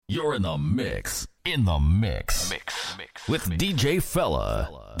You're in the mix. With DJ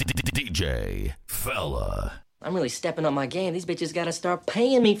Fella. DJ Fella. I'm really stepping up my game. These bitches gotta start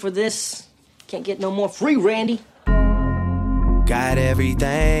paying me for this. Can't get no more free, Randy. Got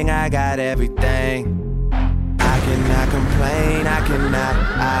everything, I got everything. I cannot complain, I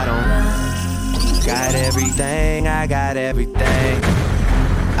don't. Got everything, I got everything.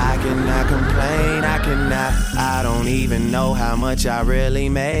 I cannot complain, I don't even know how much I really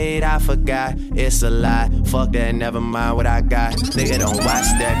made. I forgot, it's a lie. Fuck that, never mind what I got. Nigga, don't watch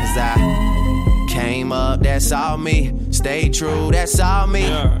that, cause I came up, that's all me. Stay true, that's all me.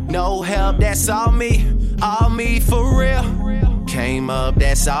 No help, that's all me. All me for real. Came up,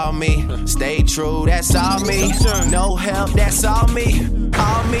 that's all me. Stay true, that's all me. No help, that's all me.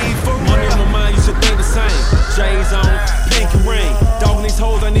 All me for real. Money on my mind, you should think the same. J's on, pinky ring. Dogging these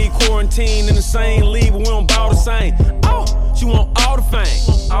hoes, I need quarantine in the same league, but we don't bow the same. Oh, she want all the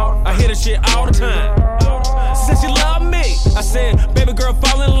fame. I hear this shit all the time. She said she love me. I said, baby girl,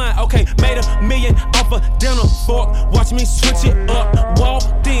 fall in line. Okay, made $1 million off a dinner fork. Watch me switch it up.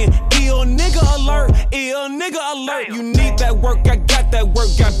 Walked in, ill nigga alert. Ill nigga alert. You need that work, I got that work.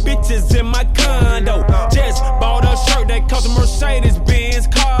 Got bitches in my condo. Just bought a shirt that cost a Mercedes-Benz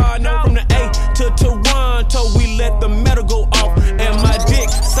car. No, from the A to Toronto, we let the metal go off. And my dick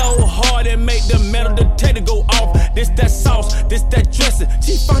so hard it make the metal detector go off. This that sauce, this that dressing.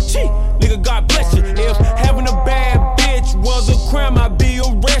 Chief on cheap, nigga, God bless you. If having a bad bitch was a crime, I'd be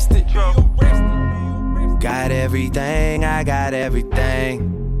arrested. Got everything, I got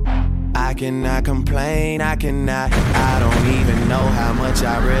everything. I cannot complain, I don't even know how much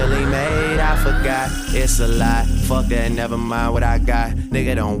I really made. I forgot, it's a lie. Fuck that, never mind what I got.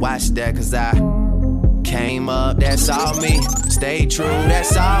 Nigga, don't watch that, cause I came up, that's all me. Stay true,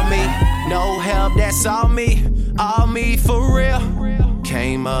 that's all me. No help, that's all me. All me for real.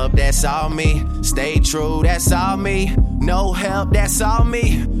 Came up, that's all me. Stay true, that's all me. No help, that's all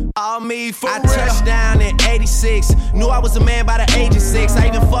me. All me for real. I touched down in 86. Knew I was a man by the age of 6. I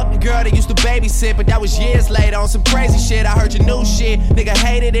even fucked a girl that used to babysit, but that was years later on some crazy shit. I heard your new shit, nigga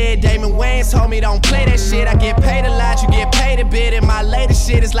hated it. Damon Wayans told me don't play that shit. I get paid a lot, you get paid a bit. And my latest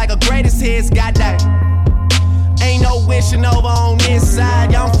shit is like a greatest hits. Goddamn. Ain't no wishing over on this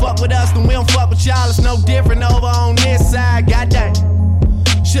side. Y'all don't fuck with us, then we don't fuck with y'all. It's no different over on this side. Goddamn.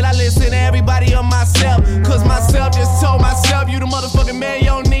 Should I listen to everybody or myself? Cause myself just told myself, you the motherfucking man, you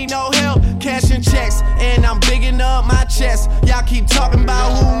don't need no help. Cashing checks, and I'm bigging up my chest. Y'all keep talking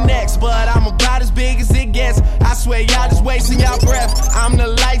about who next, but I'm about as big as it gets. I swear y'all just wasting y'all breath. I'm the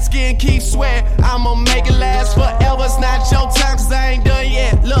light skin, keep swearing I'ma make it last forever. It's not your time, cause I ain't done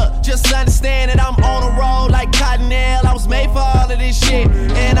yet. Look, just understand that I'm on a roll like Cottonelle. I was made for all of this shit,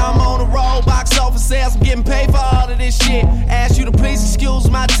 and I'm on a roll, box office sales, I'm getting paid for all of this shit. Ask you to please excuse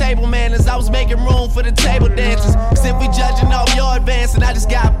my table manners, I was making room for the table dancers. Cause if we judging off your advancing, I just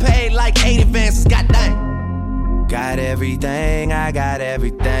got paid like 8 advances, goddamn. Got everything, I got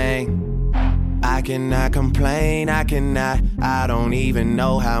everything. I cannot complain, I don't even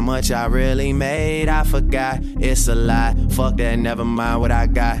know how much I really made. I forgot, it's a lie. Fuck that, never mind what I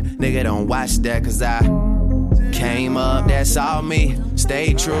got. Nigga, don't watch that, cause I came up, that's all me.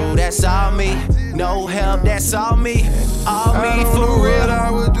 Stay true, that's all me. No help, that's all me. All me for real.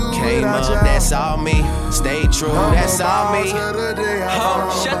 Came up, that's all me. Stay true, that's all me. Shut the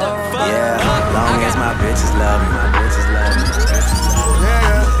fuck up. Yeah, long as my bitches love me.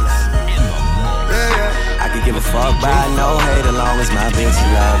 I could give a fuck by no hate as long as my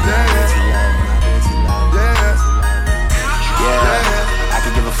bitches love me. Yeah, I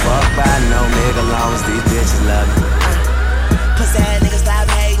could give a fuck by no nigga long as these bitches love me. Pussy ass niggas stop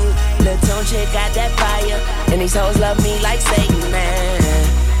hating. Lil' Tune chick got that fire, and these hoes love me like Satan, man.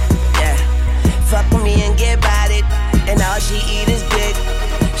 Yeah, fuck with me and get about it, and all she eat is dick.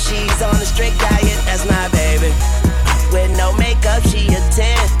 She's on a strict diet, that's my baby. With no makeup, she a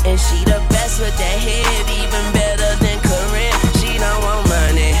 10, and she the best with that head, even better than Corinne. She don't want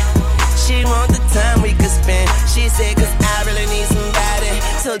money, she want the time we could spend. She said, cause I really need somebody,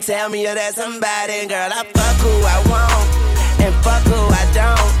 so tell me you're that somebody. Girl, I fuck who I want, and fuck who I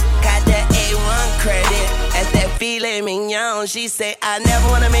don't. Got that A1 credit, that's that filet mignon. She say, I never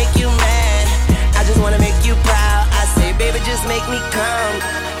wanna make you mad, I just wanna make you proud. I say, baby, just make me come,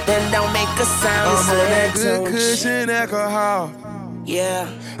 then don't make a sound. I'm on that good cushion alcohol. Yeah,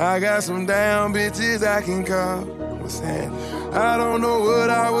 I got some damn bitches I can call. What's that? I don't know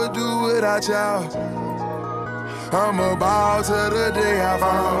what I would do without y'all. I'm a ball till the day I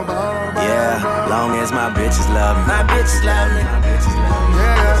fall. Yeah, long as my bitches love me. my bitches love me.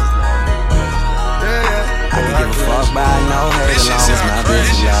 Yeah. I can give a fuck by no hate as long as my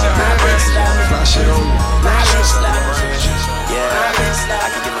bitches love me.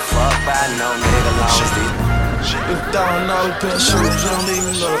 $1,000 pair of shoes, you don't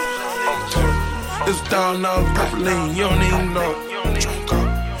even know it. It's $1,000 purple lean, you don't even know it.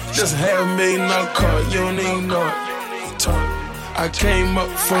 Just $500,000 car, you don't even know it. I came up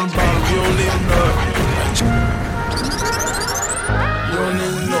from the bottom, you don't even know it. You don't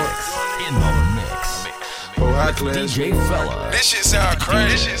even know it. In the mix. Oh, high class. DJ Fella. This shit sound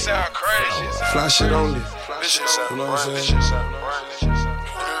crazy. Fly shit only. This shit sound crazy. You know what I'm saying?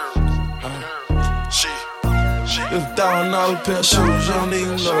 It's $1,000 pair of shoes, you don't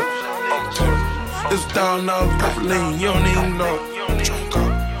even know it. It's $1,000 purple lean, you don't even know it.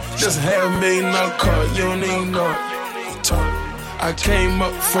 Just $500,000 car, you don't even know it. I came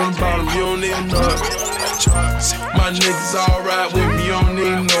up from the bottom, you don't even know it. My niggas all ride with me, you don't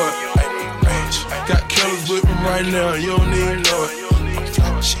even know it. Got killers with me right now, you don't even know it.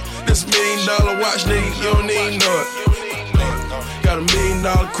 This $1 million watch, nigga, you don't even know it. Got $1 million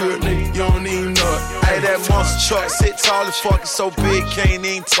crib, nigga, you don't even know it. Hey, that monster truck sit tall as fuck, it's so big, can't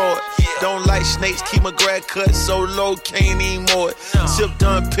even tow it. Don't like snakes, keep my grad cut so low, can't even mow it. Sip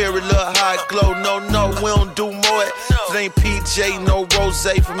done, period, look hot glow. No, we don't do more it. If it ain't PJ, no rose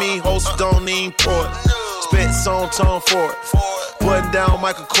for me, host don't even pour it. Spent song tone for it. Button down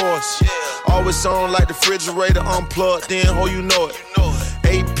Michael Kors. Always on like the refrigerator unplugged, then ho, you know it.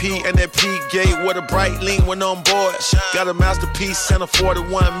 AP and that P gate with a bright lean when on board. Got a masterpiece and a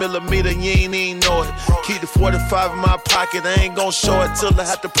 41mm, you ain't even know it. Keep the 45 in my pocket, I ain't gon' show it till I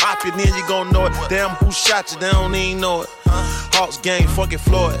have to pop it, then you gon' know it. Damn, who shot you, they don't even know it. Hawks gang, fucking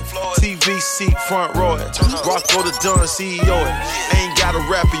Floyd. TV seat, front row it. Rocko the Dunn, CEO it. Ain't got a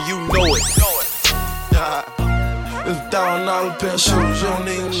rapper, you know it. It's $1,000 pair of shoes, you don't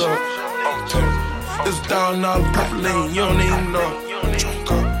even know it. It's $1,000 purple lean, you don't even know it.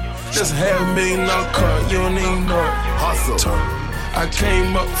 Just $500,000 car, you don't even know it. Hustle. I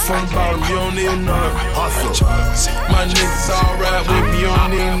came up from the bottom, you don't even know it. Hustle. My niggas all ride with me, you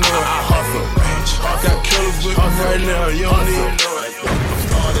don't even know it. Hustle. Got killers with me right now, you don't even know it.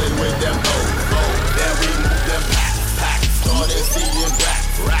 Started with them then we moved them pack. Started seeing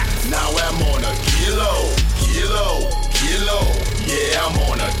rack. Now I'm on a kilo. Yeah, I'm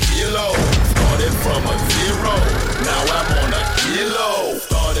on a kilo. Started from a zero. Now I'm on a kilo.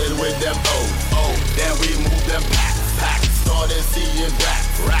 Started with them then we moved them pack. Started seeing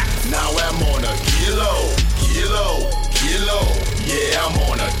rack. Now I'm on a kilo. Yeah, I'm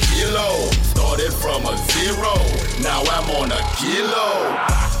on a kilo. Started from a zero. Now I'm on a kilo.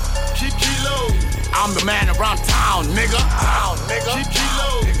 I'm the man around town, nigga.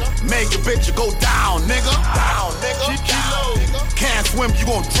 Kilo. Make your bitch go down, nigga. Kilo. Can't swim, you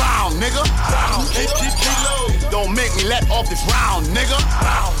gon' drown, nigga. Kilo. Don't make me let off this round, nigga.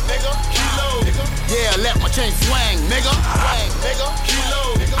 Kilo. Yeah, let my chain swing, nigga.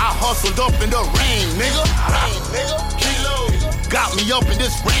 Kilo. I hustled up in the rain, nigga. Kilo. Got me up in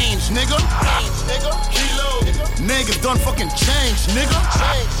this range, nigga. Kilo. Niggas done fucking changed, nigga.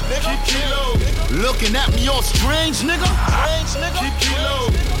 Kilo. Looking at me all strange, nigga.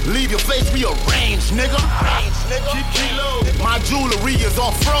 Kilo. Leave your face rearranged, nigga. Kilo. My jewelry is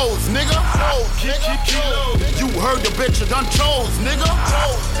on froze, nigga. Kilo. You heard the bitch done chose, nigga.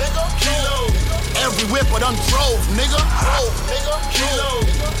 Kilo. Every whip done drove, nigga. Kilo.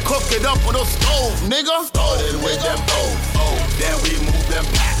 Cook it up with a stove, nigga. Started with them then we moved them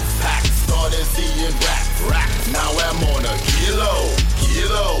pack. Started seeing rack. Now I'm on a kilo.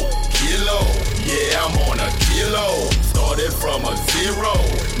 Yeah, I'm on a kilo. Started from a zero.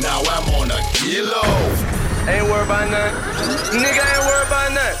 Now I'm on a kilo. Ain't worried about nothing. Nigga ain't worried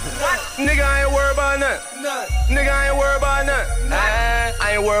about nothing. Nigga ain't worried about nothing. Nigga ain't worried about nothing.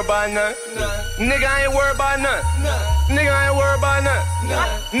 I ain't worried about nothing. Nigga ain't worried about nothing. Nigga ain't worried about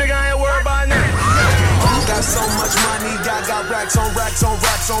nothing. Nigga ain't worried about nothing. Got so much money, got racks on racks on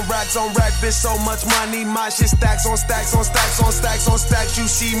racks on racks on rack, bitch, so much money, my shit stacks on stacks on stacks on stacks on stacks. You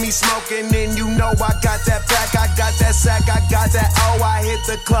see me smoking, and you know I got that pack, I got that sack, I got that I hit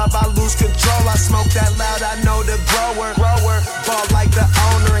the club, I lose control, I smoke that loud, I know the grower, ball like the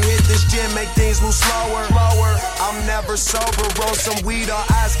owner, hit this gym, make things move slower, I'm never sober, roll some weed, our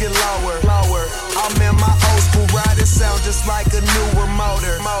eyes get lower, I'm in my old school ride, it sound just like a newer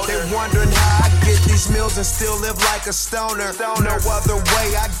motor, they wondering how I get these meals and still live like a stoner. No other way,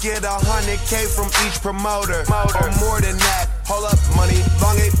 I get 100K from each promoter. Or more than that. Hold up, money,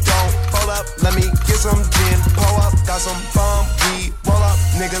 long it don't. Hold up, let me get some gin. Pull up, got some bomb weed. Roll up,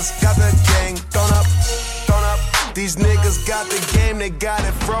 niggas got the gang. Thrown up. These niggas got the game, they got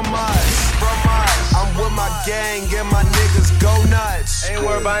it from us. I'm with my gang and my niggas go nuts. Ain't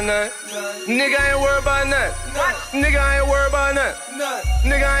worried worried about nothing. Nigga, I ain't worried about nothing. Nigga, I ain't worried about nothing.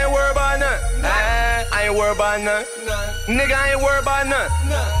 Nigga, I ain't worried about nothing. I ain't worried about nothing. Nigga, I ain't worried about nothing.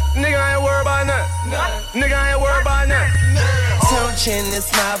 Nigga, I ain't worried about nothing. Nigga, I ain't worried about nothing. Tune chin this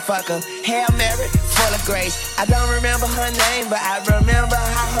motherfucker. Hail Mary, full of grace. I don't remember her name, but I remember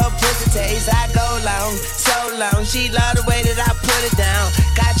how her pussy tastes. I go long, so long. She love the way that I put it down.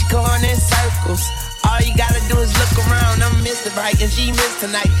 Got you going in circles. All you gotta do is look around. I'm Mr. Right and she missed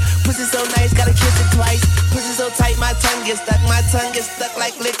tonight. Pussy so nice, gotta kiss it twice. Pussy so tight, my tongue gets stuck. My tongue gets stuck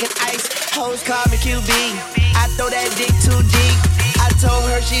like licking ice. Hoes call me QB. I throw that dick too deep. I told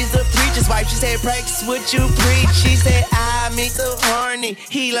her she's the preacher's wife. She said, practice what you preach. She said, I meet so horny.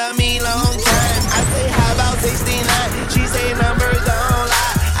 He love me long time. I say, how about 69? She say, numbers don't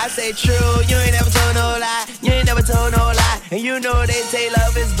lie. I say, true, you ain't never told no lie. You ain't never told no lie. And you know they say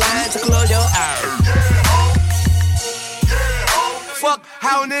love is blind, so close your eyes. Fuck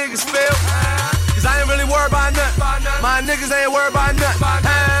how niggas feel. Cause I ain't really worried about nothing. My niggas ain't worried about nothing.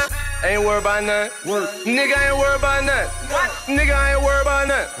 Ain't worried about nothing. Nigga ain't worried about nothing. Nigga ain't worried about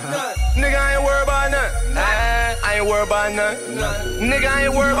nothing. Nigga ain't worried about nothing. I ain't worried about nothing. Nigga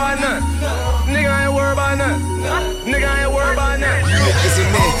ain't worried about nothing. Nigga ain't worried about nothing. Nigga ain't worried about nothing. You niggas a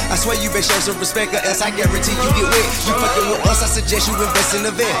man. I swear you been show some respect, or else I guarantee you get wet. You fucking with us, I suggest you invest in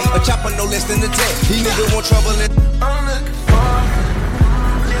the van. A chopper no less than a 10. These niggas want trouble in. I'm looking for,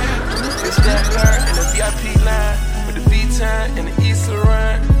 yeah. It's that learn in the VIP line with the V-Time and the East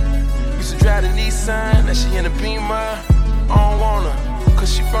Laurent. Used to drive the Nissan, now she in the Beamer. I don't want her,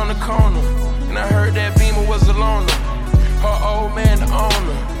 cause she from the corner. And I heard that Beamer was a loner. Her old man the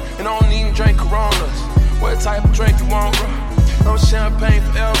owner. And I don't even drink Coronas. What type of drink you want, bro? No champagne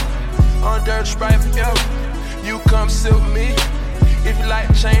forever. On dirty Sprite forever. You come sit with me if you like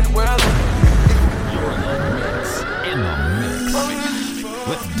to change the weather. You're in the mix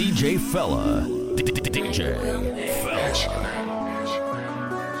with DJ Fella. DJ Fella.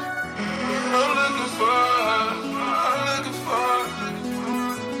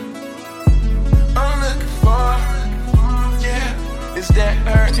 I'm looking for, yeah. It's that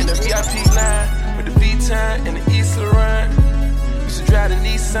her in the VIP line with the V-Time and the East Laurent. Used to drive the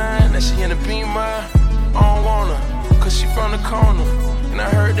Nissan, now she in the Beamer. I don't want her, cause she from the corner. And I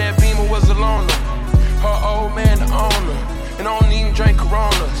heard that Beamer was a loner. Her old man the owner. And I don't even drink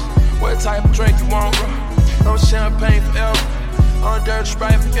Coronas. What type of drink you want, bro? No champagne forever. On dirty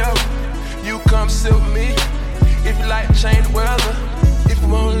Sprite forever. You come sit with me if you like to change the weather. If you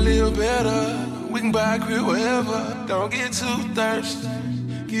wanna live better, we can buy a crib wherever. Don't get too thirsty,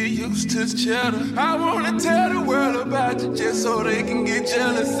 get used to the cheddar. I wanna tell the world about you just so they can get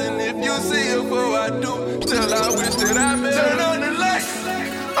jealous. And if you see her before I do, tell her I wish that I met her. Turn on the lights,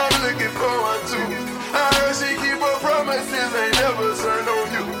 I'm looking for one too. I heard she keep her promises, ain't never turned on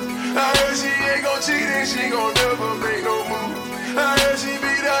you. I heard she ain't gon' cheat and she gon' never make no move. I heard she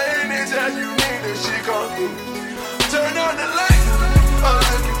be there anytime you need her, she come through. Turn on the lights, I'm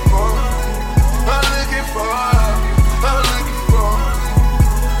looking for, I'm looking for, I'm looking for.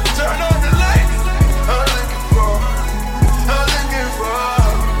 Turn on the lights, I'm looking for, I'm looking for,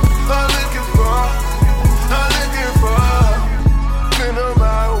 I'm looking for, I'm looking for. Been on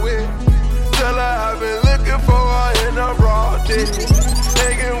my way, tell her I've been looking for her in a broad day.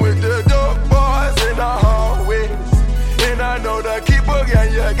 Hanging with the dope boys in the hallways. And I know the keeper, yeah,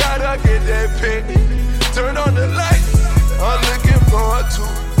 you gotta get that pay. Turn on the lights, I'm looking for her too.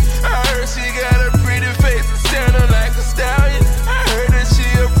 I heard she got a pretty face and standing like a stallion. I heard that she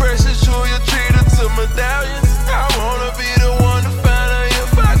a precious jewel, you treat her to medallions. I wanna be the one to find her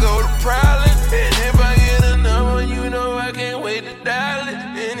if I go to Prowling. And if I get a number, you know I can't wait to dial it.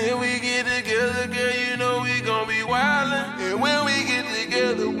 And if we get together, girl, you know we gon' be wildin'. And when we get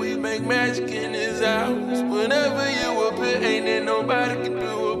together, we make magic in this house. Whenever you appear, ain't there nobody can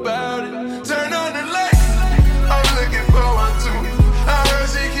do about it. Turn on the lights, I'm looking for one too. I heard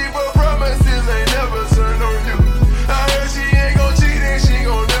she keep her promises, ain't never turned on you. I heard she ain't gon' cheat and she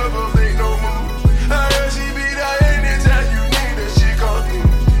gon' never make no move. I heard she be there anytime you need her, she come through.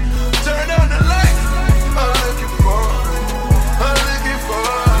 Turn on the lights, I'm looking for, I'm looking for,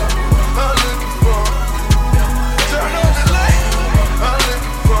 I'm looking for. Turn on the lights, I'm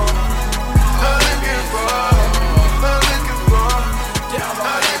looking for, I'm looking for, I'm looking for.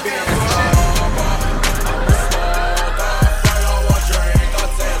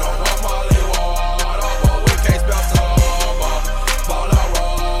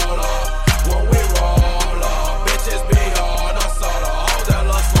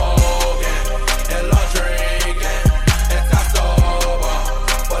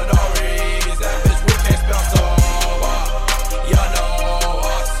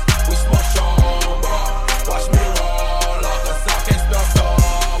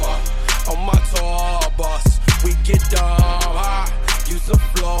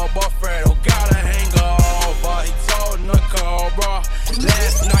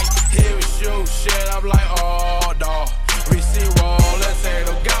 Last night, here we shoot shit. I'm like, oh, dawg. Receipt roll, let's say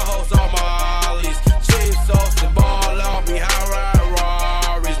them got hoes on my lease. Cheap sauce and ball out behind ride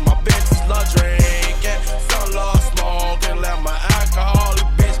Rarries. My bitches love drinking, some love smoking. Let my alcoholic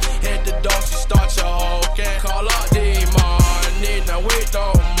bitch hit the door, she start choking. Call up D-Money, now we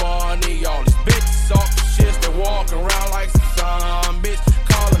throw money. All these bitches off the shits, they walk around like some zombies.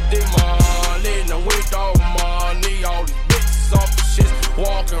 Call up D-Money, now we throw money. All these bitches off the shits,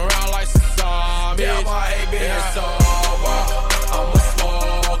 walking around like some zombies. Yeah, my hate being sober, I'm a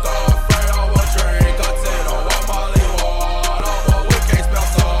smoker, afraid of a drink, I tell you what Molly water, but we can't spell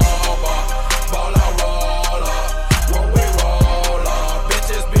sober. Ball and roll up, when we roll up,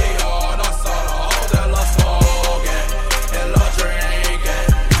 bitches be on us all the hoes that love smoking and love drinking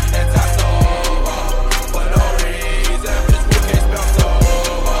and tie sober for no reason, bitch we can't spell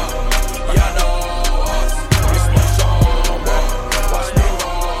sober. Y'all know us, we smoke sober, watch me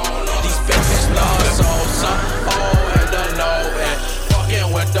roll up. These bitches love salsa, oh and the no and fucking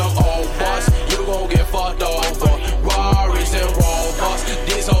with them old boys, you gon' get fucked over. Rarries and Rovers,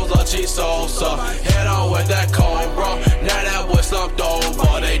 these hoes are cheap salsa. Head on with that Cobra, now that boy slumped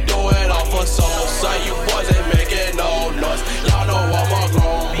over. They do it off for salsa, you boys ain't making no noise. Y'all know I'm a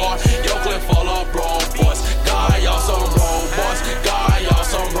grown boy, your clip full of broke boys. God, y'all some robots, God, y'all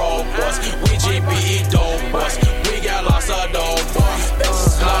some robots. We GBE dope boys, we got lots of dope boys.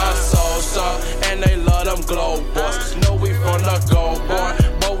 Bitches love salsa, and they love them glow boys. Know we from the go boy,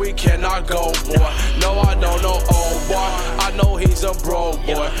 but we cannot go boy. No, I don't know old boy, I know he's a bro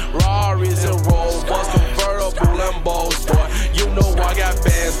boy. Rarries and Rovers, convertible Lambos boy. You know I got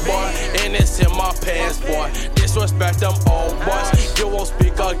bands boy, and it's in my pants boy. Disrespect them old boys, you won't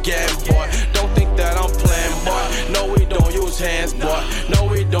speak again boy. Don't think that I'm playing boy, no we don't use hands boy. No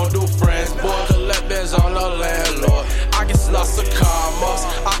we don't do friends boy, collect bands on the landlord. I get lots of commas,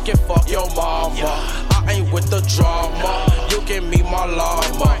 I can fuck your mama. I ain't with the drama, you can meet my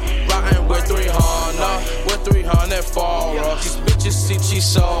llama. Riding with 300, with 300 for us. These bitches see cheese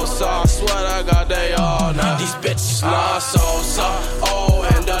salsa, I swear I got they all now. These bitches love salsa, oh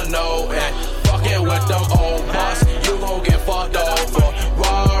and the no and fucking with them old boss, you gon' get fucked over.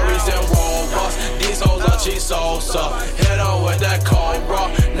 Rarries and Rovers, these hoes are cheese salsa. Head on with that Cobra,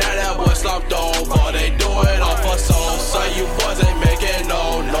 now that boy slumped over. They do it off for salsa, you boys ain't making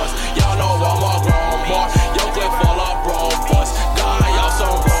no noise. Y'all know I'm a grown boy, your clip full of broke boys. God, y'all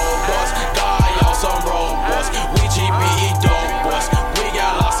some robots, God, y'all some robots. We GBE dope boys, we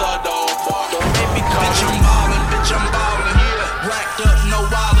got lots of dope boys. Don't make me call Bitch, I'm ballin', bitch, I'm ballin'. Racked up, no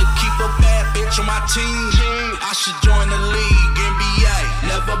wallet, keep a bad bitch on my team. I should join the league, NBA.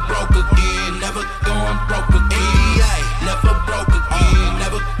 Never broke again, never going broke again. NBA, never broke again,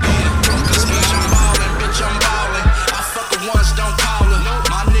 never going broke again. Bitch, I'm ballin', bitch, I'm ballin'. I fuck her once, don't call her.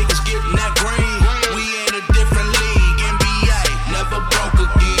 My niggas getting that green. We in a different league, NBA. Never broke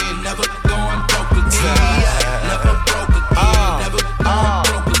again, never going broke again. NBA, never broke again, never going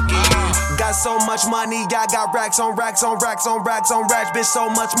broke again. Got so much money, I got racks on racks on racks on racks on racks. Bitch, so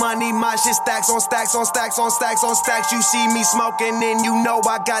much money, my shit stacks on stacks on stacks on stacks on stacks. You see me smoking, and you know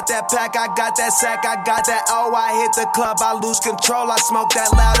I got that pack, I got that sack, I got that. Oh, I hit the club, I lose control. I smoke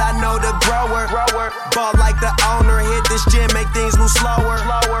that loud, I know the grower. Ball like the owner, hit this gym, make things move slower.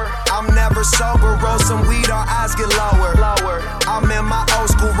 I'm never sober, roll some weed, our eyes get lower. I'm in my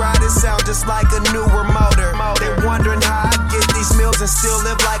old school ride, it sound just like a newer motor. They wondering how I get these meals and still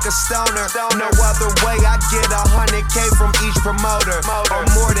live like a stoner. No other way, I get 100K from each promoter. Or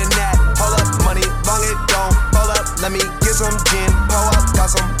more than that, hold up, money, long it don't. Hold up, let me get some gin. Pull up, got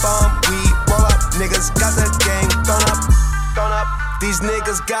some bum weed. Roll up, niggas got the gang. Thrown up. These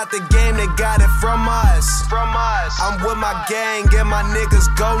niggas got the game, they got it from us. I'm with my gang and my niggas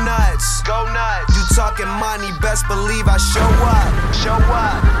go nuts. You talking money, best believe I show up.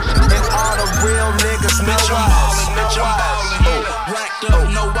 And all the real niggas know us. Bitch, I'm ballin'. Racked up,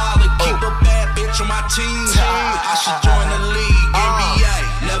 no wallet, keep a bad bitch on my team. I should join the league,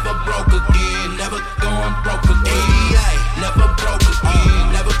 NBA. Never broke again, never going broke again. NBA, never broke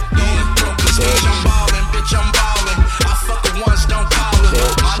again, never going broke again. Bitch, I'm ballin', bitch, I'm ballin'. I fuck her once, don't call her.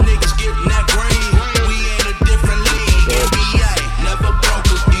 My niggas getting that green. We in a different league, NBA. Never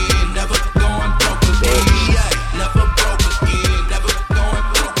broke again, never going broke again. NBA, never broke again, never going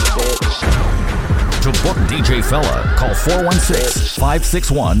broke again. To book DJ Fella, call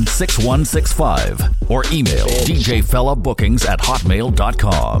 416-561-6165 or email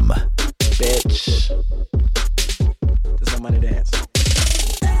djfellabookings@hotmail.com. Bitch. There's no money dance.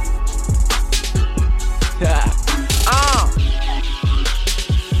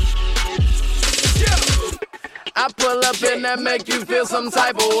 I put pull up and that make you feel some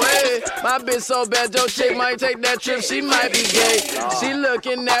type of way. My bitch so bad, your chick might take that trip, she might be gay. She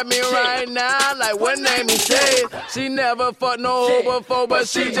looking at me right now like what name he say. She never fucked no hoe before, but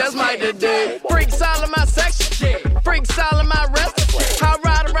she just might today. Freaks all in my section, freaks all in my rest. I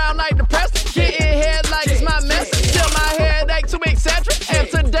ride around like the press, getting head like it's my mess. Till my head ache too eccentric, and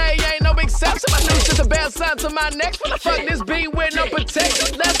today ain't no exception. My new shit's a bad sign to my next. When I fuck this beat with no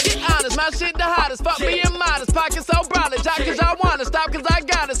protection, let's get honest, my shit the hottest. Fuck being modest, pockets so broad, jock cause y'all wanna stop cause I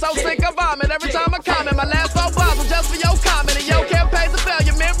got it. So sick of vomit every time I comment. My last 4 bars were just for your comment, and your campaign's a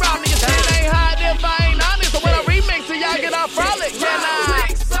failure, man. Wrong, your shit ain't hot if I ain't honest. So when I remix it, y'all get off frolic. Can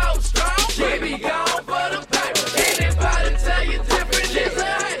I? So strong, baby, gone for the paper. Anybody tell you different is a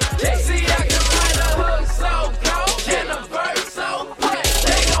hate? See, I can write a hook so cold and a verse so flat.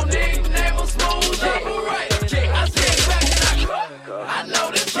 They gon' nickname a smooth operator. I sit back and I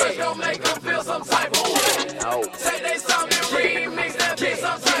know this trick gon' make them feel some type of way. Say they saw me remix that bitch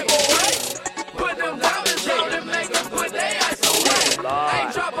some type of way. Put them diamonds on and make them put their ice away.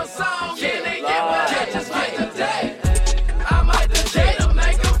 Ain't drop a song in a year, but I just might today. I might today to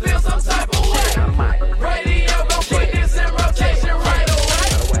make them feel some type of way. Radio gon' put this in rotation right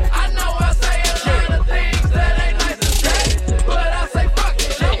away. I know I say a lot of things that ain't nice to say, but I say fuck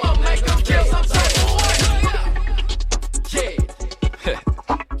it, I'ma make them feel some type of way.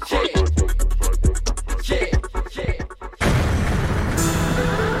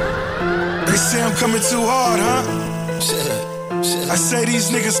 They say I'm coming too hard, huh? I say these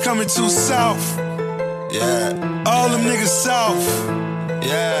niggas coming too south. Yeah. All them niggas south.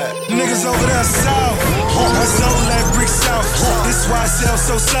 Yeah. Niggas over there south. I sold that brick south. This why I sell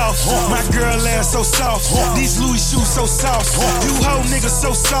so soft. My girl ass so soft. These Louis shoes so soft. You hoe niggas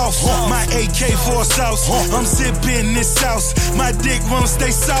so soft. My AK for a sauce. I'm sipping this sauce. My dick won't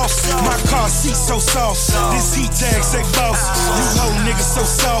stay soft. My car seat so soft. This heat tag say boss. You hoe niggas so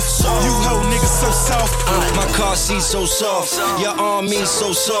soft. You hoe niggas so soft. My car seat so soft. Your arm me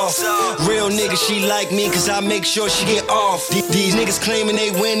so soft. Real nigga, she like me cause I make sure she get off. These niggas claiming they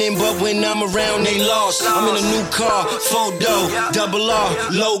winning, but when I'm around they lost. I'm in a new car, photo, double R,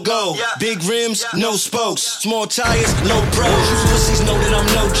 logo. Big rims, no spokes. Small tires, low pros. You pussies know that I'm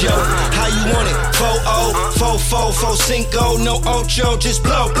no joke. How you want it? 4-0, 4-4, 4-5, no ocho, just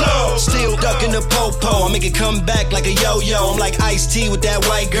blow, blow. Still ducking the po-po, I make it come back like a yo-yo. I'm like Ice-T with that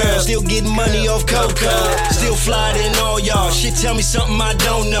white girl. Still getting money off Coco. Still fly than all y'all. Shit, tell me something I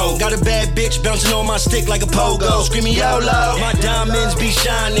don't know. Got a bad bitch bouncing on my stick like a pogo. Screaming YOLO. My diamonds be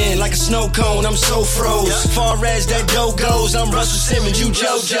shining like a snow cone. I'm so froze. Far as that dough goes, I'm Russell Simmons, you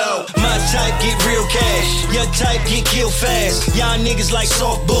JoJo. My type get real cash. Your type get killed fast. Y'all niggas like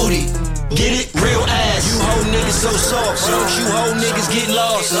soft booty. Get it? Real ass. You hoe niggas so soft. So don't you hoe niggas get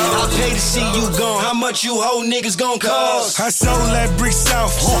lost. I'll pay to see you gone. How much you hoe niggas gon' cost? I sold that brick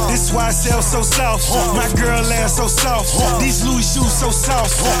south. This why I sell so soft. My girl ass so soft. These Louis shoes so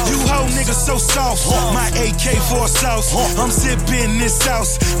soft. You hoe niggas so soft. My AK for a sauce. I'm sipping this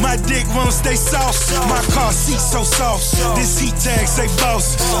sauce. My dick won't stay soft. My car seat so soft. This heat tag say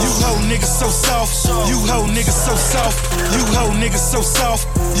boss. You hoe niggas so soft. You hoe niggas so soft. You hoe niggas so soft.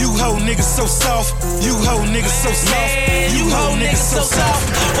 You hoe niggas so soft. You hoe niggas so soft. You hoe niggas so soft.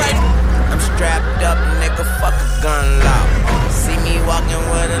 I'm strapped up, nigga, fuck a gun law. See me walking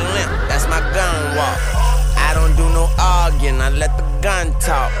with a limp, that's my gun walk. I don't do no arguing, I let the gun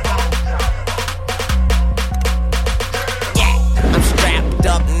talk. Yeah, I'm strapped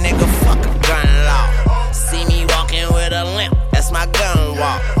up, nigga, fuck a gun law. See me walking with a limp, that's my gun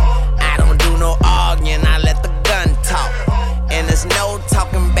walk. I don't do no arguing, I let the gun talk. And there's no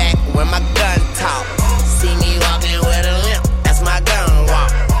talking back when my gun talk. See me walking with a limp, that's my gun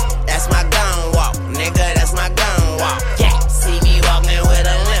walk. That's my gun walk, nigga, that's my gun walk. Yeah, see me walking with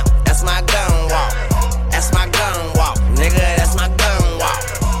a limp, that's my gun walk. That's my gun walk, nigga, that's my gun walk.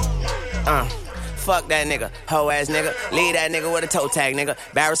 Fuck that nigga, hoe ass nigga. Leave that nigga with a toe tag, nigga.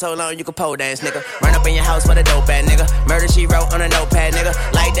 Barrel so long you can pole dance, nigga. Run up in your house with a dope ass nigga. Murder she wrote on a notepad, nigga.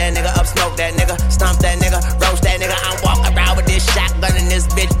 Light that nigga up, smoke that nigga. Stomp that nigga, roast that nigga. I'm walking around with this shotgun and this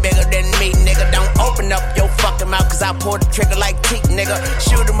bitch bigger than me, nigga. Don't open up your fucking mouth, cause I pull the trigger like teeth, nigga.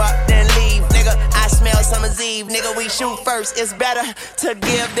 Shoot him up, then leave, nigga. I smell summer's eve, nigga. We shoot first, it's better to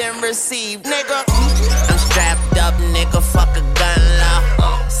give than receive, nigga. I'm strapped up, nigga. Fuck a gun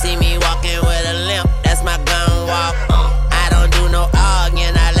law. See me walking with a limp, that's my gun walk. I don't do no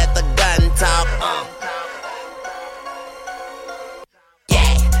arguing, I let the gun talk.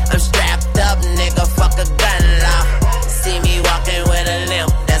 Yeah, I'm strapped up, nigga, fuck a gun law. See me walking with a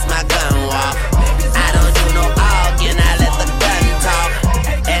limp, that's my gun walk. I don't do no arguing, I let the gun talk.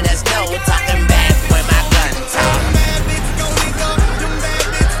 And there's no talking back when my gun talk.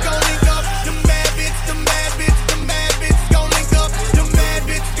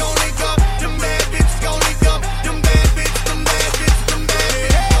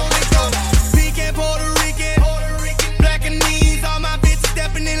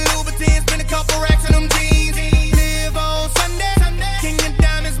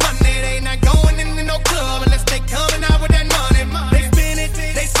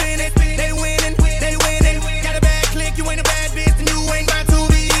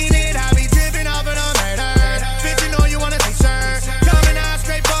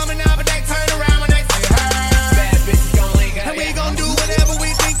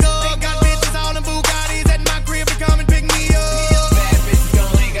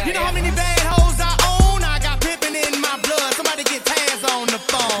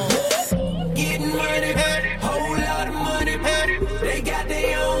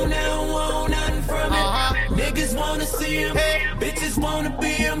 on the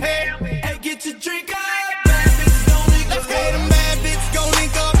BM. Hey, get your drink up. Bad bitches gon' link up. Hey, them bad bitches gon'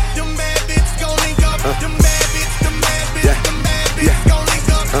 link up. Them bad bitches gon' link up. Them bad bitches, them bad bitches, them bad bitches gon' link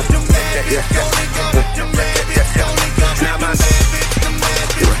up. Them bad bitches gon' link up. Them bad bitches gon' link up. Now my bad bitch, them bad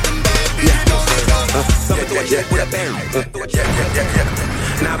bitches, them bad bitches gon' link up. Someone throw a check with a bang.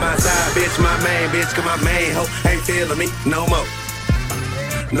 Now my side bitch, my main bitch, cause my main hoe ain't feeling me no more.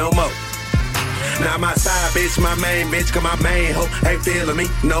 No more. Now my side bitch, my main bitch, cause my main hoe ain't feeling me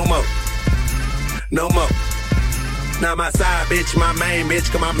no more. No more. Now my side bitch, my main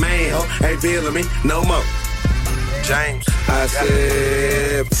bitch, cause my main hoe ain't feeling me no more. James. I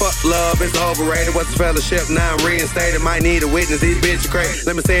said, fuck love, it's overrated. What's the fellowship? Now I'm reinstated. Might need a witness. These bitches crazy.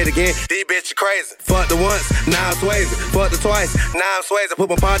 Let me say it again. These bitches crazy. Fuck the once, now I'm swaying. Fuck the twice, now I'm swaying. Put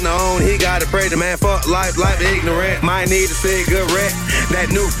my partner on, he got it crazy. Man, fuck life ignorant. Might need a cigarette. That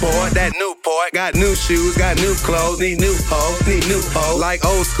Newport. Got new shoes, got new clothes. Need new hoes. Like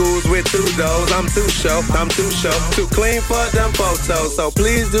old schools with two doors. I'm too show. Too clean for them photos. So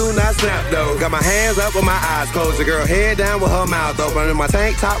please do not snap those. Got my hands up with my eyes closed. The girl head down with her mouth open. In my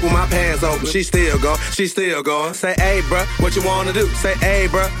tank top with my pants open. She still going. Say, hey, bruh, what you wanna do? Say, hey,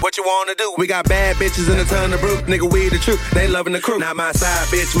 bruh, what you wanna do? We got bad bitches in a ton of brew. Nigga, we the truth. They loving the crew. Not my side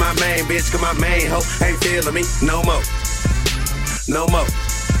bitch, my main bitch, cause my main hoe ain't feeling me no more. No more.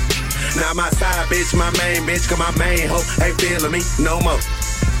 Now my side bitch, my main bitch, cause my main hoe ain't feeling me no more.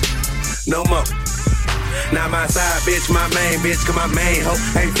 No more. Now my side bitch, my main bitch, cause my main hoe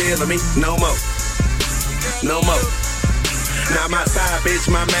ain't feeling me no more. No more. Now my side bitch,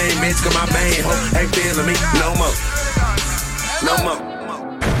 my main bitch, cause my main hoe ain't feeling me no more. No more.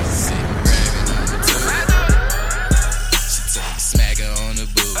 She told me smack her on the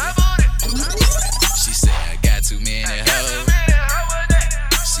booty. She said I got too many hoes.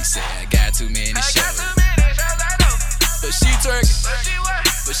 She said I got too many shows. But she twerking.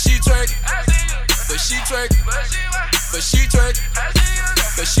 But she twerking. But she twerking. But she twerking.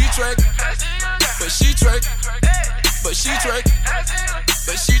 But she twerking. But she twerking. But she twerk,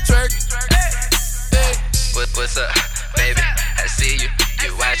 but she twerk. Hey. What's up, baby? I see you,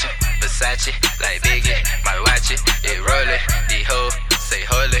 you watching Versace like Biggie. My watch it roll it. The hoe say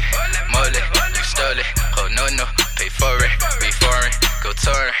holy, moly, you stole it. Oh no, pay for it. We foreign, go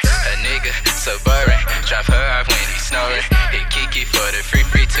touring. A nigga suburban, drop her off when he snoring. Hit Kiki for the free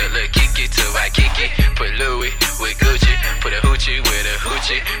to look Kiki to Waikiki. Put Louis with Gucci, put a hoochie with a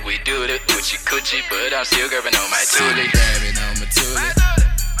hoochie. We do the hoochie coochie, but I'm still grabbing on my toolie. Grabbing on my toolie.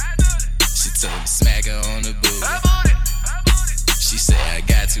 She told me smack her on the booty. She said I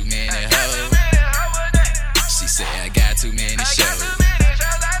got too many hoes. She said I got too many shows.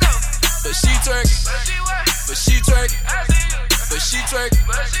 But she twerking. But she twerking. But she twerking.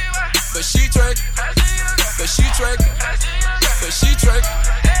 But she twerking. But she twerking. But she twerking.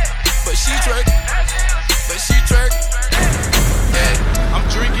 But she twerking. But she twerking. I'm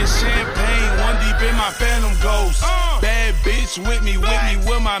drinking champagne, one deep in my Phantom Ghost. Bad bitch with me,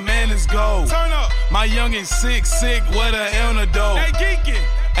 where my manners go. Turn up. My youngin' sick, what a antidote. They geekin'.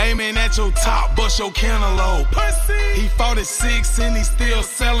 Aiming at your top, bust your cantaloupe. Pussy. He 46 and he still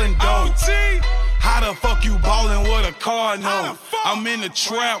selling dope. How the fuck you ballin' with a car note? I'm in the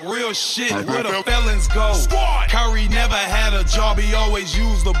trap, real shit, where the felons go. Curry never had a job, he always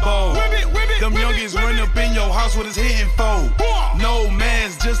used the bow. Them youngins run up in your house with his hitting foe. No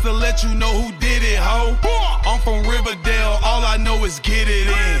mans, just to let you know who did it, ho. I'm from Riverdale, all I know is get it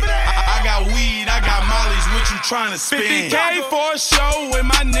in. I got weed, I got mollies, what you tryna spend? 50K for a show, and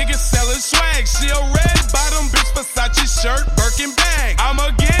my niggas sellin' swag. She a red bottom bitch, Versace shirt, Birkin bag.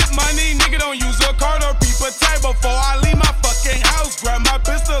 I'ma get money, nigga, don't use a card or peep a tag before I leave my fucking house. Grab my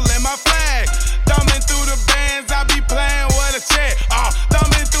pistol and my flag. Thumbing through the bands, I be playing with a check.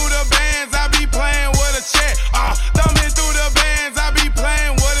 Thumbing through the bands, I be playing with a check. Thumbing through the bands, I be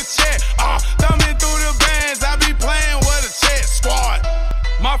playing with a check. Thumbing through the bands, I be playing with a check. Squad.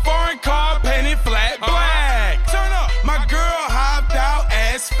 My foreign car painted flat black. Turn up. My girl hopped out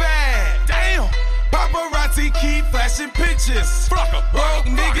ass fat. Damn. Paparazzi keep flashing pictures. Broke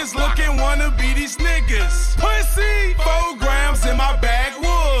niggas looking wanna be these niggas. Pussy. 4 grams in my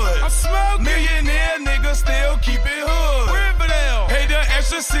backwood. I'm smoking. Millionaire nigga still keep it hood. Riverdale. Pay the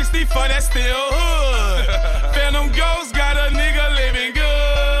extra 60 for that still hood. Phantom Ghost got a nigga living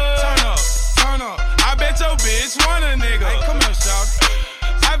good. Turn up. I bet your bitch want a nigga. Hey, come here, shout.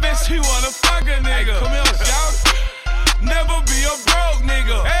 I bet she wanna fuck a nigga. Hey, come here, shout. Never be a broke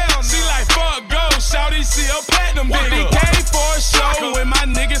nigga. Hell, she like fuck go. Shouty, she a platinum nigga. 50K for a show, and my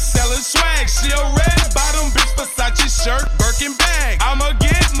niggas sellin' swag. She a red bottom bitch, Versace shirt, Birkin bag. I'ma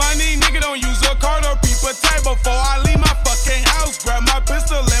get money, nigga, don't use a card or peep a tag before I leave my fucking house. Grab my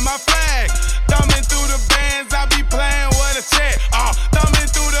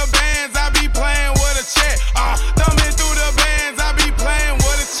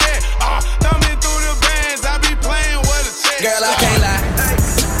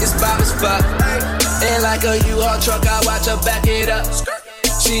fuck. And like a U-Haul truck, I watch her back it up.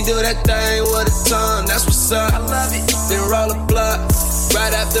 She do that thing with her tongue, that's what's up. I love it. Then roll a blunt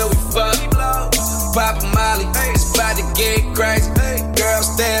right after we fuck. Pop a Molly, it's about to get crazy. Girl,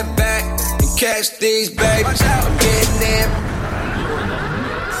 stand back and catch these babies. I'm getting in.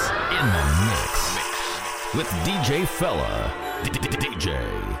 In the mix with DJ Fella. DJ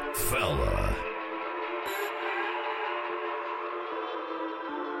Fella.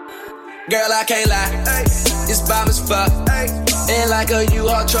 Girl, I can't lie, it's bomb as fuck. And like a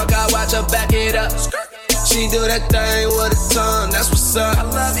U-Haul truck, I watch her back it up. She do that thing with her tongue, that's what's up. I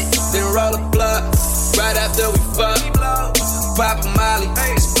love it. Then roll a blunt right after we fuck. Pop a Molly,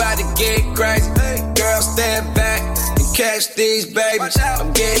 it's about to get crazy. Girl, stand back and catch these babies.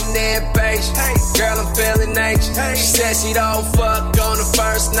 I'm getting impatient. Girl, I'm feeling anxious. She said she don't fuck on the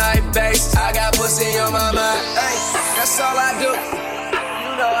first night basis. I got pussy on my mind. That's all I do.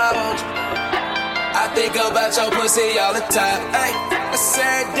 You know I want you. I think about your pussy all the time. A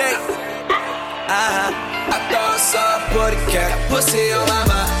sad day. I thought I saw a booty cat, pussy on my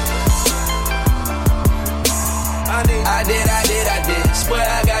mind. I did. Swear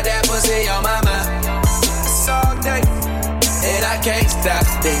I got that pussy on my mind. It's all day, and I can't stop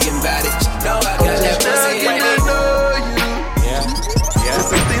thinking about it. You know I got that pussy on my mind. Yeah. There's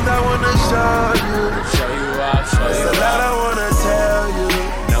some things I wanna show you. Show you off, show you There's a lot I wanna tell you.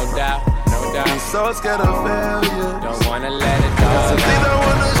 No doubt. I'm so scared of failure. Don't wanna let it go. There's some things I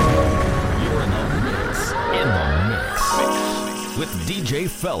wanna You're in the mix with DJ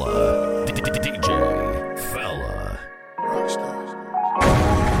Fella. DJ Fella.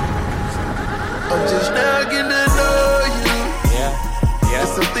 I'm just now getting to know you. Yeah. There's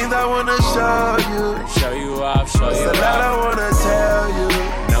some things I wanna show you. Show you off, show you There's a lot I wanna tell you.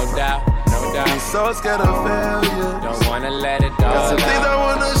 No doubt. I'm so scared of failure. Don't wanna let it go. There's some things I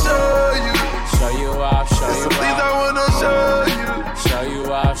wanna show you. Show you off, show There's you some things I wanna show you. Show you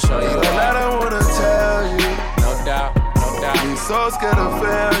off, show you There's a lot I wanna tell you. No doubt. I'm so scared of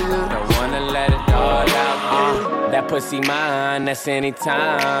failure. Don't wanna let it all out. That pussy mine, that's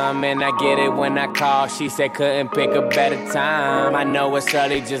anytime. And I get it when I call. She said couldn't pick a better time. I know it's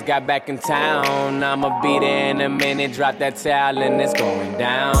early, just got back in town. I'ma be there in a minute, drop that towel and it's going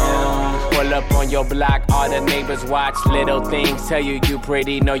down. Pull up on your block, all the neighbors watch. Little things tell you you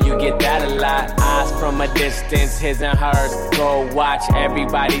pretty, know you get that a lot. Eyes from a distance, his and hers, go watch.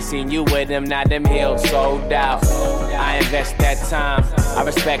 Everybody seen you with him, now them heels sold out. I invest that time, I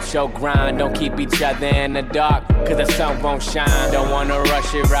respect your grind. Don't keep each other in the dark, cause the sun won't shine. Don't wanna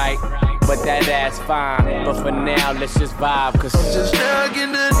rush it right, but that ass fine. But for now, let's just vibe, cause I'm just now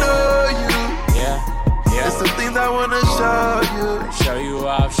getting to know you. Yeah. There's some things I wanna show you. Show you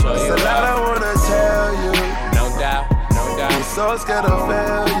off, show you There's a lot I wanna tell you. No doubt. I'm so scared of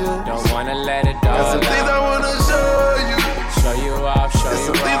failure. Don't wanna let it go. There's some things I wanna show you. Show you off, show There's you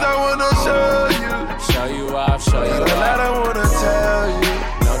some things I wanna show you. Show you off, show you There's a lot I wanna tell you.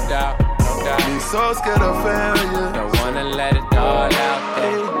 No doubt. I'm so scared of failure. Don't wanna let it all out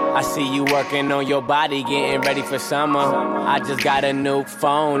there. I see you working on your body, getting ready for summer. I just got a new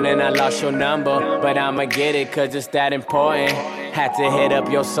phone and I lost your number, but I'ma get it cause it's that important. Had to hit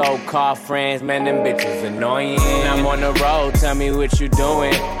up your so-called friends, man, them bitches annoying. I'm on the road, tell me what you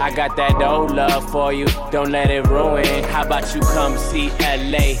doing. I got that old love for you, don't let it ruin. How about you come see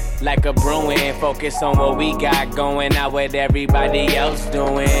LA like a Bruin? Focus on what we got going, not what everybody else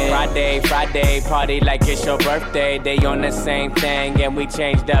doing. Friday, party like it's your birthday. They on the same thing and we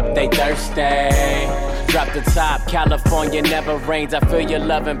changed up, they thirsty. Drop the top, California never rains. I feel your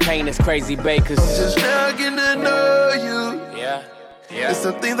love and pain, it's crazy, babe, cause just now getting to know you. Yeah. There's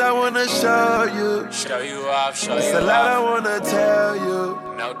some things I wanna show you. Show you off, show There's you a lot I off. wanna tell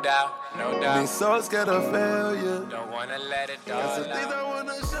you. No doubt. I'm so scared of failure. Don't wanna let it all There's some out. things I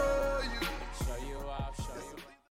wanna show you.